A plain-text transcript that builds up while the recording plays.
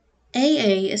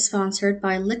AA is sponsored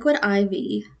by Liquid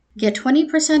IV. Get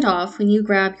 20% off when you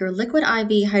grab your Liquid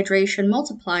IV Hydration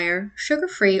Multiplier,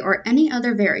 sugar-free or any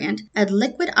other variant at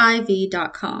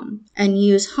liquidiv.com and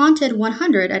use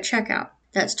Haunted100 at checkout.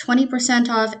 That's 20%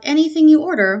 off anything you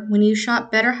order when you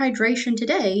shop Better Hydration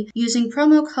today using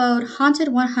promo code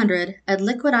Haunted100 at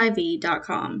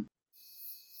liquidiv.com.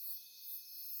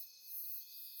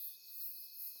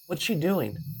 What's she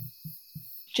doing?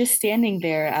 Just standing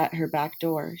there at her back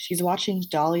door. She's watching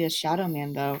Dahlia's Shadow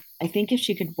Man, though. I think if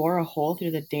she could bore a hole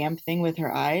through the damn thing with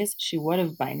her eyes, she would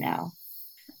have by now.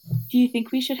 Do you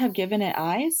think we should have given it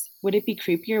eyes? Would it be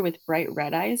creepier with bright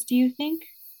red eyes, do you think?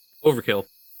 Overkill.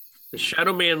 The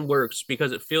Shadow Man works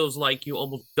because it feels like you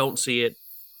almost don't see it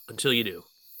until you do.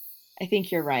 I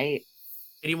think you're right.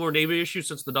 Any more neighbor issues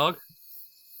since the dog?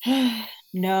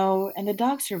 No, and the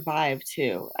dog survived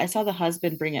too. I saw the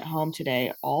husband bring it home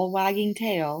today, all wagging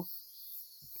tail.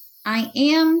 I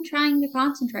am trying to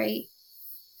concentrate.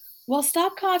 Well,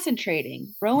 stop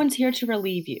concentrating. Rowan's here to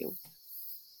relieve you.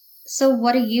 So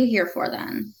what are you here for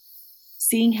then?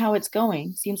 Seeing how it's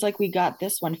going, seems like we got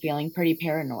this one feeling pretty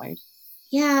paranoid.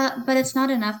 Yeah, but it's not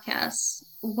enough, Cass.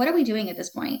 What are we doing at this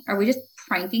point? Are we just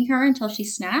pranking her until she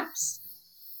snaps?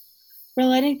 We're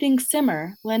letting things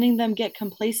simmer, letting them get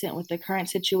complacent with the current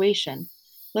situation.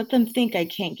 Let them think I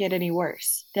can't get any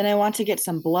worse. Then I want to get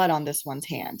some blood on this one's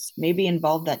hands, maybe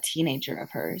involve that teenager of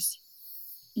hers.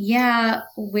 Yeah,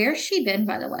 where's she been,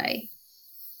 by the way?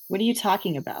 What are you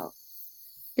talking about?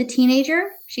 The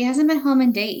teenager? She hasn't been home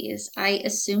in days. I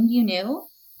assumed you knew.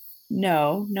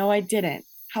 No, I didn't.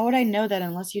 How would I know that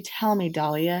unless you tell me,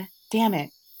 Dahlia? Damn it.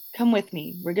 Come with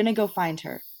me. We're gonna go find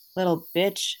her. Little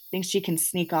bitch thinks she can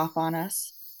sneak off on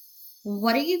us.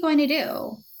 What are you going to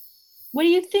do? What do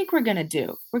you think we're gonna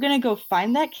do? We're gonna go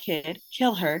find that kid,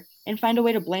 kill her, and find a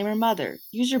way to blame her mother.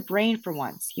 Use your brain for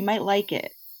once. You might like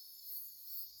it.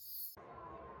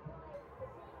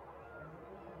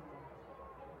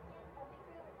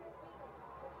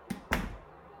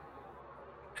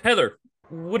 Heather,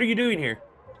 what are you doing here?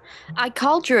 I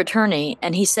called your attorney,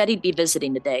 and he said he'd be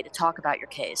visiting today to talk about your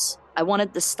case. I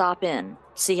wanted to stop in,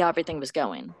 see how everything was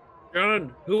going.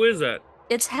 John, who is that?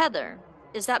 It's Heather.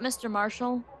 Is that Mr.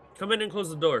 Marshall? Come in and close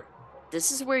the door.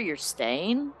 This is where you're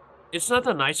staying? It's not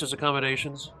the nicest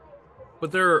accommodations,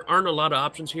 but there aren't a lot of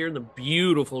options here in the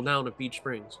beautiful town of Peach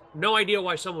Springs. No idea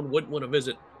why someone wouldn't want to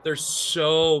visit. There's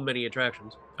so many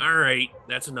attractions. All right,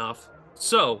 that's enough.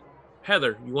 So,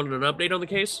 Heather, you wanted an update on the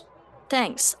case?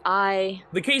 Thanks,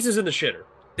 The case is in the shitter.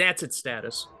 That's its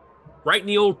status. Right in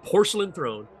the old porcelain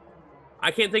throne.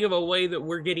 I can't think of a way that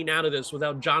we're getting out of this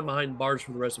without John behind bars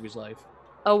for the rest of his life.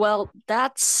 Oh, well,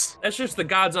 that's just the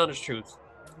God's honest truth.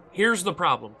 Here's the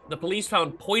problem. The police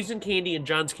found poison candy in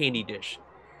John's candy dish.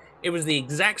 It was the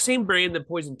exact same brand that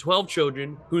poisoned 12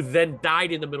 children who then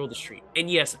died in the middle of the street. And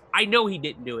yes, I know he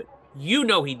didn't do it. You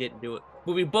know he didn't do it.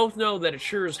 But we both know that it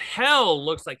sure as hell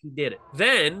looks like he did it.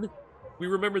 Then we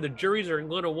remember the juries are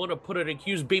going to want to put an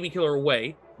accused baby killer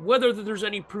away, whether there's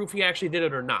any proof he actually did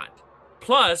it or not.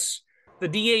 Plus, the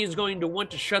DA is going to want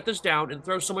to shut this down and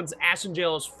throw someone's ass in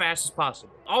jail as fast as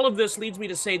possible. All of this leads me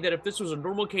to say that if this was a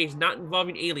normal case not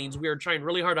involving aliens we are trying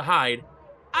really hard to hide,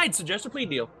 I'd suggest a plea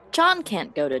deal. John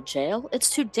can't go to jail. It's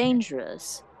too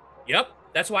dangerous. Yep,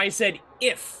 that's why I said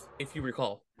if you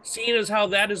recall. Seeing as how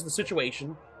that is the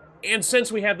situation, and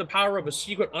since we have the power of a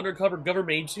secret undercover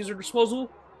government agency at our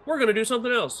disposal, we're going to do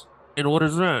something else. And what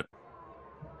is that?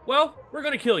 Well, we're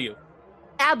going to kill you.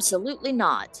 Absolutely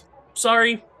not.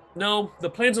 Sorry. No, the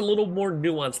plan's a little more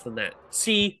nuanced than that.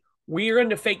 See, we are going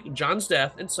to fake John's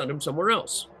death and send him somewhere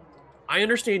else. I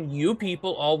understand you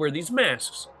people all wear these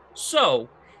masks, so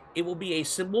it will be a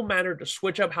simple matter to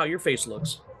switch up how your face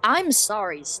looks. I'm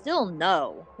sorry, still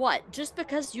no. What, just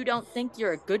because you don't think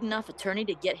you're a good enough attorney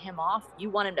to get him off, you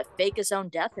want him to fake his own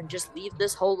death and just leave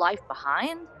this whole life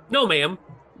behind? No, ma'am,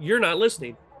 you're not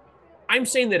listening. I'm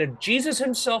saying that if Jesus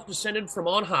himself descended from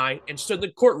on high and stood in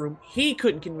the courtroom, he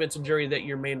couldn't convince a jury that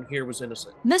your man here was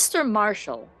innocent. Mr.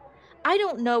 Marshall, I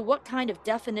don't know what kind of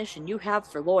definition you have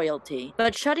for loyalty,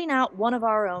 but shutting out one of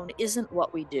our own isn't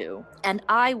what we do. And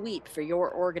I weep for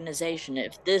your organization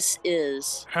if this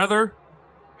is... Heather,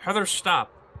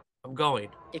 stop. I'm going.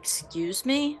 Excuse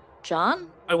me? John?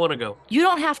 I want to go. You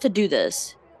don't have to do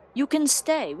this. You can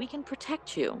stay. We can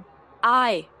protect you.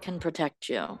 I can protect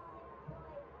you.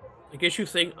 I guess you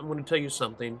think I'm going to tell you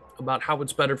something about how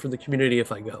it's better for the community if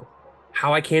I go.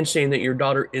 How I can't say that your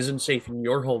daughter isn't safe in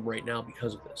your home right now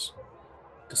because of this.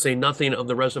 To say nothing of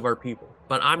the rest of our people.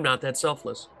 But I'm not that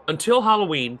selfless. Until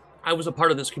Halloween, I was a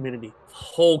part of this community. The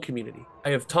whole community.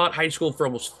 I have taught high school for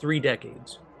almost 3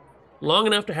 decades. Long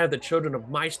enough to have the children of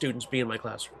my students be in my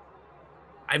classroom.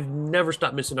 I've never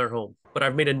stopped missing our home, but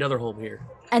I've made another home here.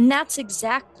 And that's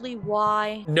exactly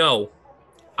why. No,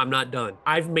 I'm not done.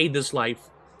 I've made this life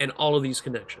and all of these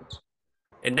connections.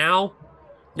 And now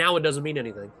it doesn't mean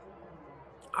anything.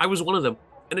 I was one of them,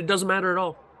 and it doesn't matter at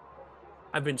all.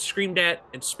 I've been screamed at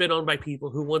and spit on by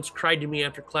people who once cried to me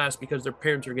after class because their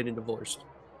parents are getting divorced.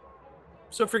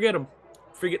 So forget them.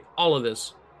 Forget all of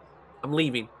this. I'm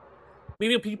leaving.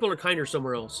 Maybe people are kinder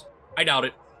somewhere else. I doubt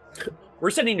it. We're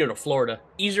sending you to Florida.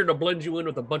 Easier to blend you in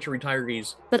with a bunch of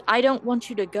retirees. But I don't want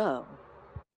you to go.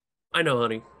 I know,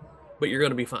 honey, but you're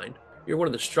going to be fine. You're one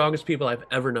of the strongest people I've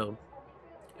ever known.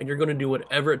 And you're going to do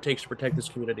whatever it takes to protect this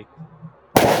community.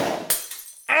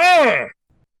 Ah!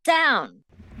 Down!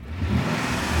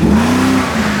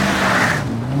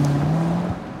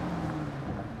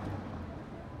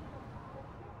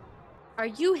 Are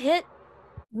you hit?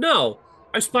 No!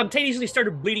 I spontaneously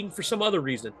started bleeding for some other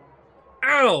reason.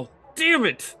 Ow! Damn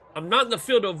it! I'm not in the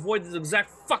field to avoid this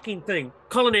exact fucking thing.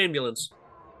 Call an ambulance.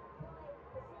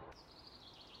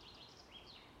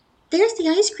 There's the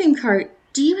ice cream cart.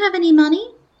 Do you have any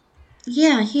money?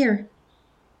 Yeah, here.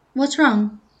 What's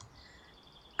wrong?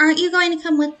 Aren't you going to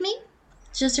come with me?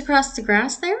 Just across the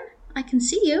grass there? I can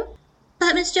see you.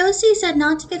 But Miss Josie said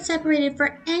not to get separated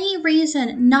for any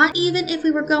reason, not even if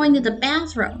we were going to the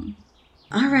bathroom.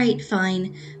 All right,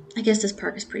 fine. I guess this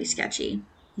park is pretty sketchy.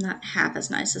 Not half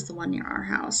as nice as the one near our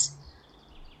house.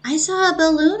 I saw a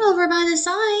balloon over by the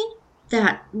sign.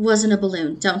 That wasn't a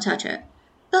balloon. Don't touch it.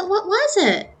 But what was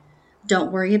it?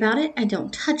 Don't worry about it and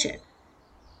don't touch it.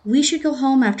 We should go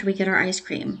home after we get our ice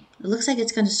cream. It looks like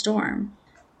it's going to storm.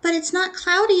 But it's not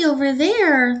cloudy over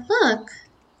there. Look.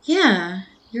 Yeah,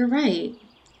 you're right.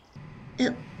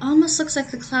 It almost looks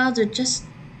like the clouds are just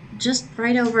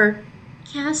right over.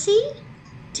 Cassie?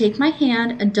 Take my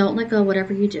hand and don't let go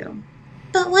whatever you do.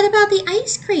 But what about the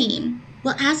ice cream?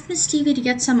 We'll ask Miss Stevie to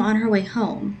get some on her way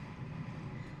home.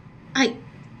 I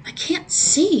can't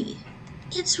see.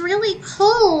 It's really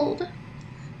cold.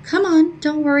 Come on,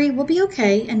 don't worry, we'll be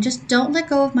okay, and just don't let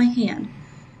go of my hand.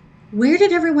 Where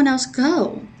did everyone else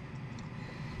go?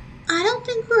 I don't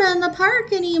think we're in the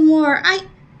park anymore.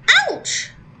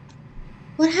 Ouch!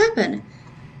 What happened?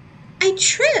 I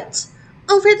tripped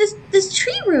over this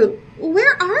tree root.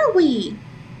 Where are we?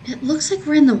 It looks like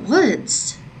we're in the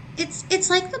woods. It's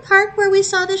like the park where we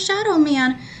saw the Shadow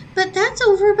Man, but that's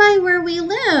over by where we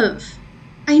live.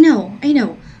 I know.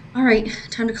 All right,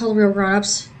 time to call the real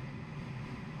grown-ups.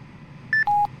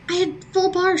 I had full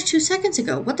bars 2 seconds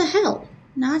ago. What the hell?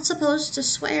 Not supposed to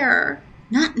swear.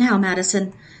 Not now,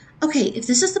 Madison. Okay, if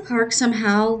this is the park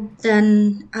somehow,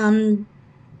 then,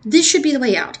 this should be the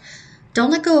way out.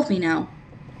 Don't let go of me now.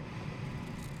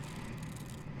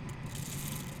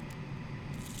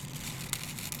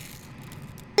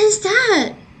 What is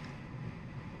that?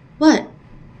 What?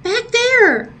 Back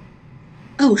there!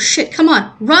 Oh shit, come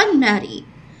on, run, Maddie!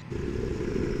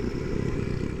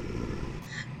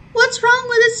 What's wrong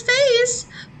with his face?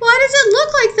 Why does it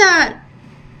look like that?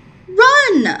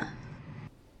 Run!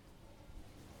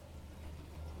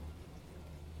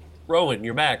 Rowan,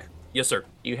 you're back. Yes, sir.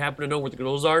 You happen to know where the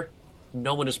girls are?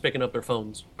 No one is picking up their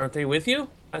phones. Aren't they with you?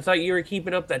 I thought you were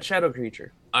keeping up that shadow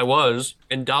creature. I was,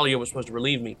 and Dahlia was supposed to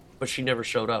relieve me, but she never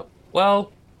showed up.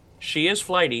 Well, she is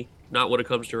flighty, not when it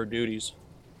comes to her duties.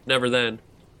 Never then.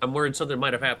 I'm worried something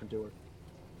might have happened to her.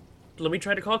 Let me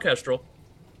try to call Kestrel.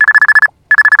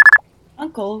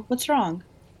 Uncle, what's wrong?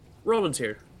 Rowan's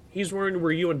here. He's worried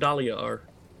where you and Dahlia are.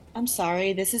 I'm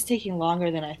sorry, this is taking longer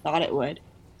than I thought it would.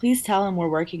 Please tell him we're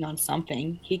working on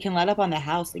something. He can let up on the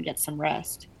house and get some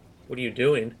rest. What are you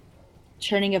doing?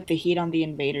 Turning up the heat on the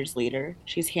invaders leader.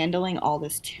 She's handling all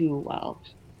this too well.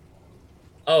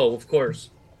 Oh, of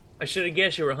course. I should have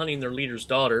guessed you were hunting their leader's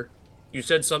daughter. You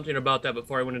said something about that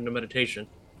before I went into meditation.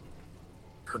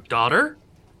 Her daughter?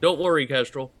 Don't worry,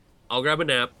 Kestrel. I'll grab a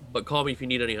nap, but call me if you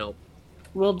need any help.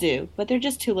 Will do, but they're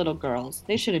just 2 little girls.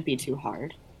 They shouldn't be too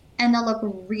hard. And they'll look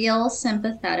real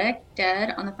sympathetic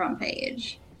dead on the front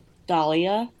page.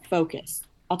 Dahlia, focus.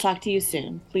 I'll talk to you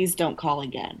soon. Please don't call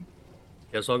again.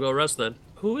 Guess I'll go rest then.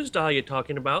 Who is Dahlia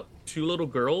talking about? 2 little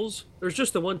girls? There's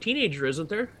just the one teenager, isn't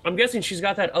there? I'm guessing she's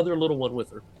got that other little one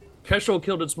with her. Kestrel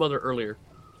killed its mother earlier.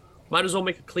 Might as well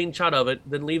make a clean shot of it,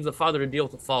 then leave the father to deal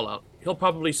with the fallout. He'll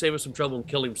probably save us some trouble and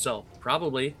kill himself.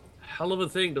 Probably. Hell of a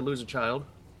thing to lose a child.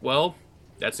 Well,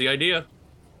 that's the idea.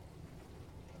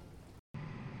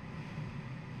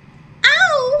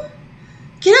 Ow!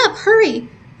 Get up, hurry!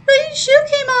 My shoe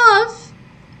came off!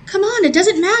 Come on, it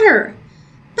doesn't matter.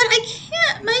 But I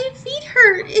can't, my feet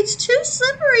hurt. It's too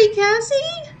slippery,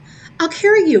 Cassie. I'll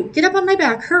carry you. Get up on my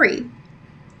back, hurry.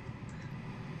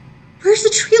 Where's the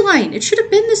tree line? It should have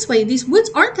been this way. These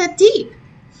woods aren't that deep.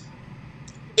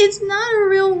 It's not a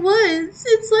real woods.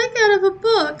 It's like out of a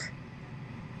book.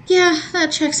 Yeah,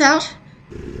 that checks out.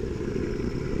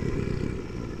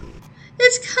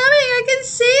 It's coming. I can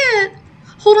see it.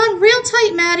 Hold on real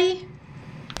tight, Maddie.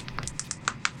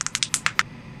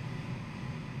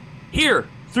 Here!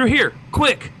 Through here!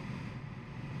 Quick!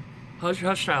 Hush,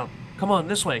 hush now. Come on,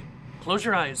 this way. Close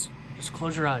your eyes. Just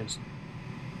close your eyes.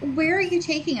 Where are you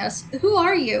taking us? Who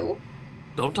are you?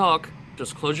 Don't talk.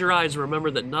 Just close your eyes and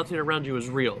remember that nothing around you is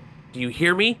real. Do you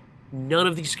hear me? None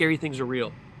of these scary things are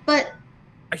real. But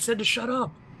I said to shut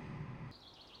up.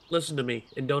 Listen to me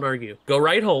and don't argue. Go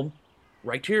right home,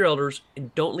 right to your elders,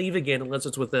 and don't leave again unless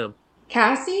it's with them.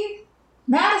 Cassie?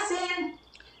 Madison?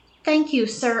 Thank you,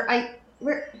 sir.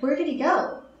 Where did he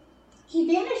go? He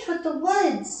vanished with the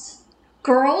woods.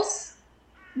 Girls?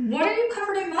 What are you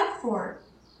covered in mud for?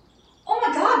 Oh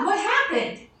my god, what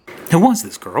happened? Who was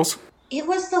this, girls? It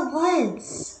was the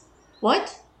woods.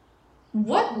 What?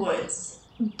 What woods?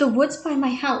 The woods by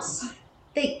my house.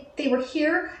 They were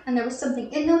here, and there was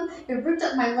something in them. It ripped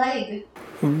up my leg.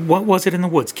 What was it in the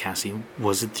woods, Cassie?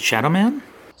 Was it the Shadow Man?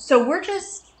 So we're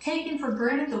just taking for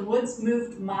granted the woods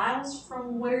moved miles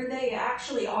from where they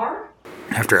actually are?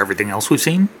 After everything else we've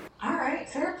seen? Alright,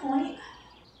 fair point.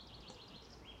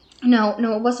 No,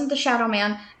 it wasn't the Shadow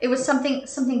Man. It was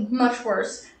something much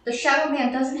worse. The Shadow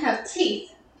Man doesn't have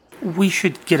teeth. We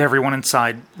should get everyone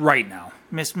inside right now.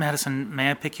 Miss Madison,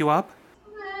 may I pick you up?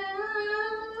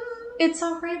 It's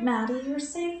alright, Maddie. You're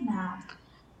safe now.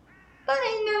 But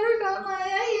I never got my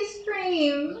ice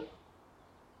cream.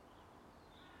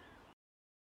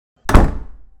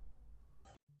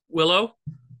 Willow?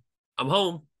 I'm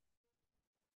home.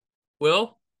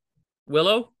 Willow?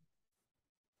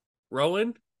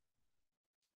 Rowan?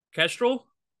 Kestrel?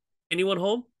 Anyone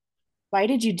home? Why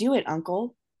did you do it,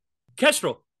 Uncle?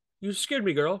 Kestrel! You scared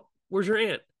me, girl. Where's your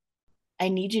aunt? I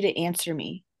need you to answer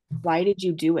me. Why did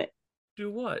you do it? Do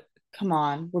what? Come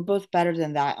on, we're both better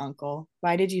than that, Uncle.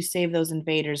 Why did you save those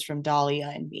invaders from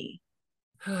Dahlia and me?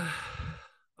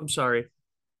 I'm sorry.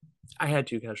 I had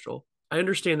to, Kestrel. I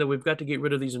understand that we've got to get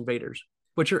rid of these invaders,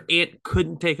 but your aunt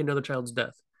couldn't take another child's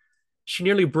death. She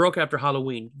nearly broke after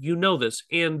Halloween. You know this,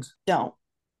 and...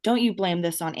 Don't you blame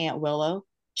this on Aunt Willow.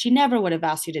 She never would have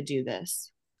asked you to do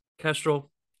this.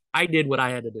 Kestrel, I did what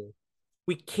I had to do.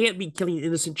 We can't be killing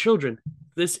innocent children.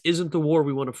 This isn't the war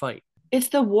we want to fight. It's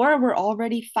the war we're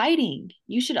already fighting.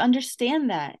 You should understand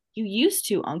that. You used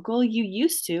to, Uncle. You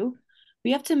used to.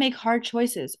 We have to make hard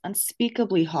choices,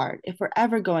 unspeakably hard, if we're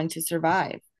ever going to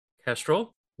survive.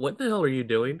 Kestrel, what the hell are you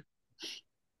doing?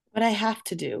 What I have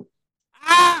to do.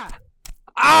 Ah!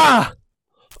 Ah!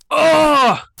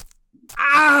 Oh!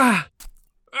 Ah!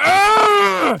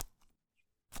 Ah!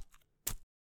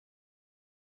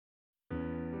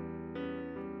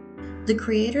 The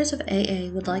creators of AA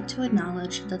would like to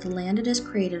acknowledge that the land it is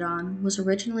created on was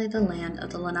originally the land of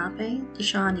the Lenape, the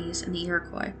Shawnees, and the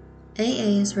Iroquois.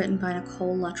 AA is written by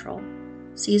Nicole Luttrell.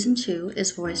 Season 2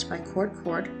 is voiced by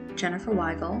Court, Jennifer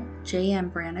Weigel,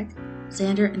 J.M. Brannick,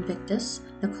 Xander Invictus,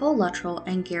 Nicole Luttrell,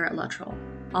 and Garrett Luttrell.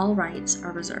 All rights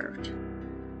are reserved.